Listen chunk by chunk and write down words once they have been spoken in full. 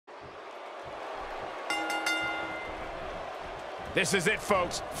This is it,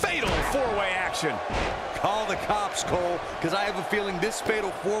 folks. Fatal four-way action. Call the cops, Cole, because I have a feeling this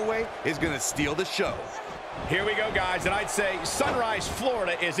fatal four-way is going to steal the show. Here we go, guys, and I'd say Sunrise,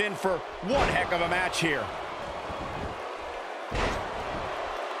 Florida is in for one heck of a match here.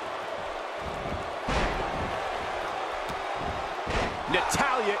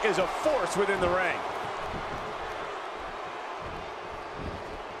 Natalya is a force within the ring.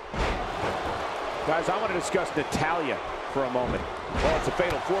 Guys, I want to discuss Natalya for a moment. Well, it's a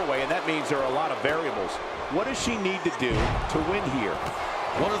fatal four-way, and that means there are a lot of variables. What does she need to do to win here?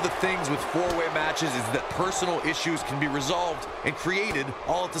 One of the things with four-way matches is that personal issues can be resolved and created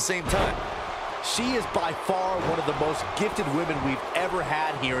all at the same time. She is by far one of the most gifted women we've ever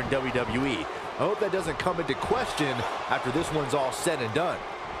had here in WWE. I hope that doesn't come into question after this one's all said and done.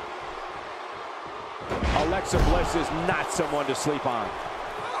 Alexa Bliss is not someone to sleep on.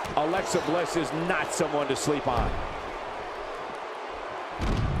 Alexa Bliss is not someone to sleep on.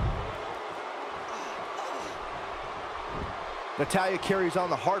 Natalya carries on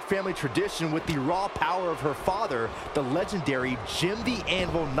the Hart family tradition with the raw power of her father, the legendary Jim the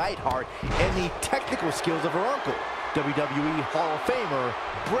Anvil Neidhart, and the technical skills of her uncle, WWE Hall of Famer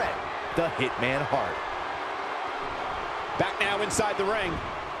Bret the Hitman Hart. Back now inside the ring.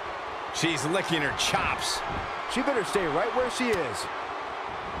 She's licking her chops. She better stay right where she is.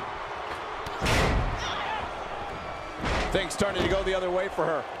 Things starting to go the other way for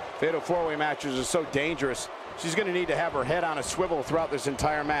her. Fatal four-way matches are so dangerous. She's going to need to have her head on a swivel throughout this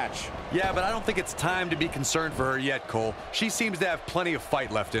entire match. Yeah, but I don't think it's time to be concerned for her yet, Cole. She seems to have plenty of fight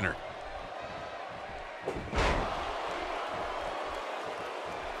left in her.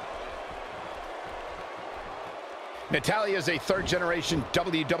 Natalya is a third-generation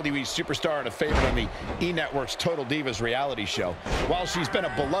WWE superstar and a favorite on the E! Network's Total Divas reality show. While she's been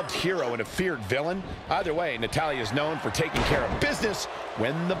a beloved hero and a feared villain, either way, Natalya is known for taking care of business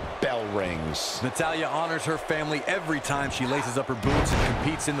when the bell rings. Natalya honors her family every time she laces up her boots and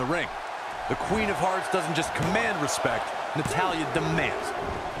competes in the ring. The Queen of Hearts doesn't just command respect, Natalya demands it.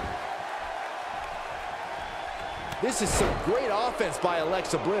 This is some great offense by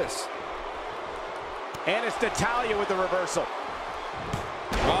Alexa Bliss. And it's Natalya with the reversal.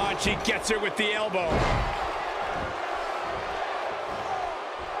 Oh, and she gets her with the elbow.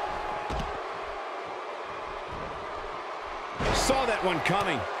 Saw that one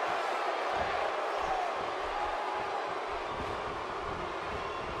coming.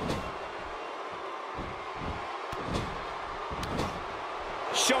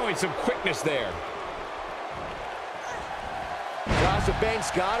 Showing some quickness there. Sasha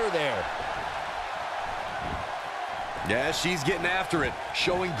Banks got her there. Yeah, she's getting after it,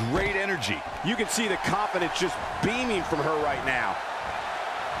 showing great energy. You can see the confidence just beaming from her right now.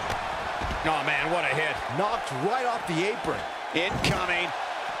 Oh, man, what a hit. Knocked right off the apron. Incoming.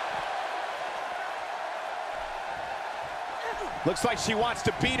 Looks like she wants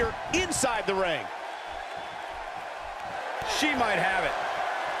to beat her inside the ring. She might have it.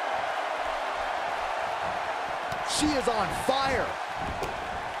 She is on fire.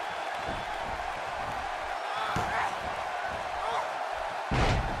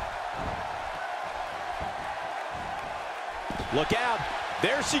 Look out.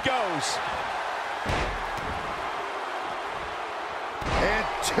 There she goes. And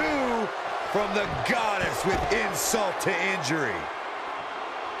two from the goddess with insult to injury.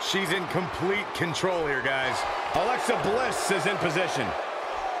 She's in complete control here, guys. Alexa Bliss is in position.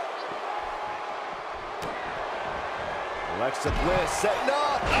 Alexa Bliss setting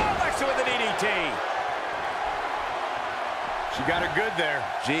up. Alexa with an DDT. She got her good there.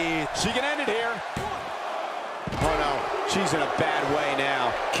 She can end it here. Oh, no. She's in a bad way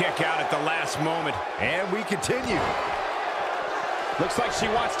now. Kick out at the last moment. And we continue. Looks like she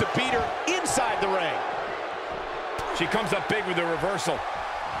wants to beat her inside the ring. She comes up big with the reversal.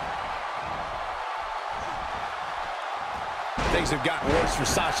 Things have gotten worse for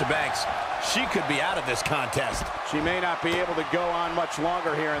Sasha Banks. She could be out of this contest. She may not be able to go on much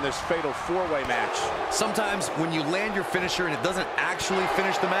longer here in this fatal four-way match. Sometimes when you land your finisher and it doesn't actually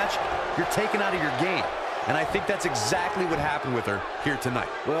finish the match, you're taken out of your game. And I think that's exactly what happened with her here tonight.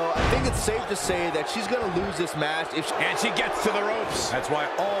 Well, I think it's safe to say that she's going to lose this match if she... And she gets to the ropes. That's why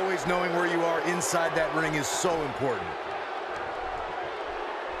always knowing where you are inside that ring is so important.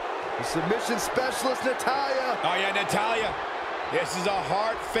 The submission specialist, Natalya. Oh, yeah, Natalya. This is a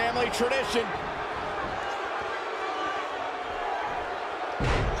Hart family tradition.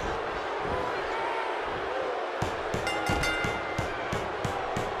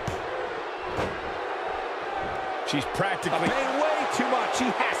 She's practically paying way too much. She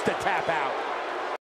has to tap out.